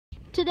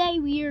Today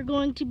we are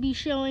going to be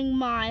showing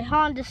my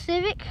Honda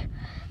Civic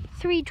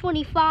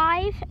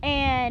 325,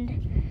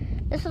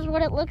 and this is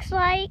what it looks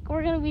like.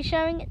 We're going to be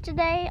showing it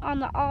today on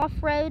the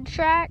off-road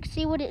track.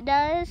 See what it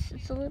does.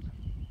 It's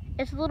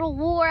a little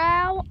wore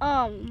out.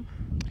 I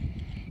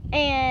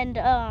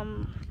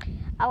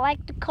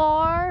like the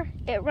car.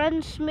 It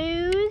runs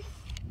smooth.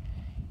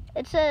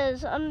 It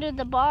says under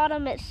the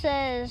bottom, it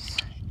says,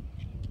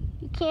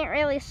 you can't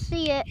really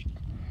see it,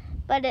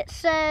 but it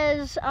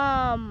says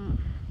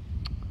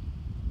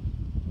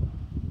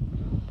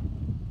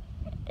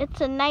it's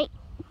a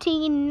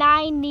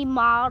 1990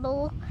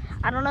 model.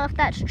 I don't know if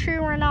that's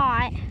true or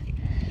not,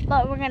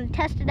 but we're going to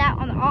test it out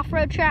on the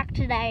off-road track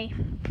today.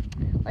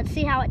 Let's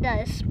see how it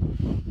does.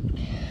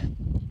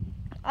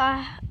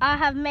 I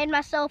have made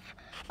myself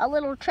a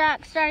little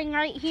track starting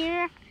right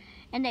here,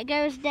 and it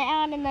goes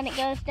down, and then it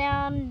goes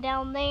down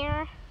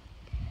there,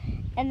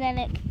 and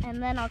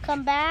then I'll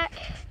come back,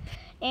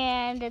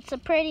 and it's a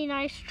pretty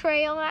nice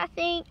trail. I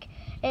think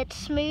it's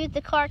smooth.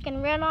 The car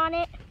can run on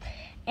it,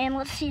 and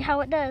let's see how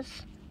it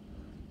does.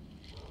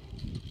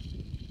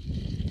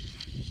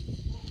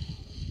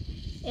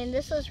 And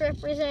this is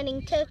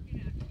representing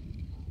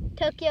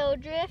Tokyo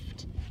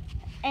Drift,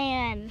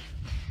 and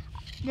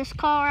this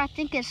car I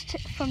think is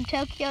from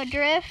Tokyo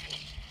Drift,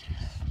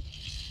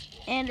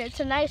 and it's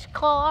a nice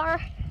car,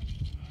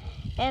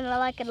 and I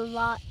like it a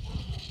lot.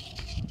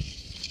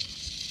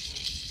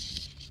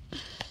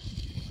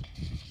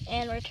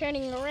 And we're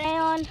turning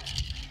around,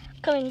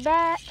 coming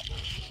back,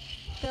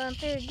 going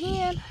through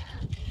again,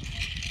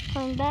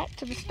 coming back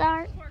to the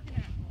start.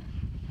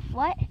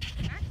 What?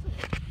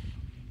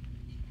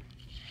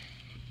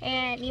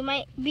 And you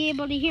might be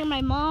able to hear my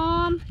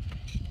mom,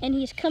 and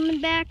he's coming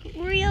back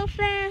real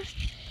fast.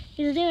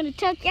 He's doing a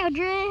Tokyo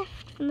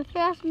Drift from the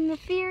Fast and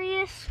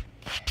Furious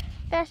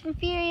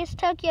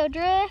Tokyo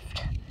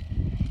Drift,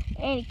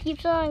 and he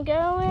keeps on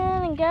going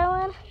and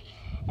going,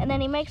 and then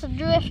he makes a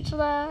drift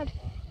slide,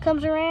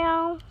 comes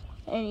around,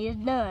 and he's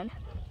done.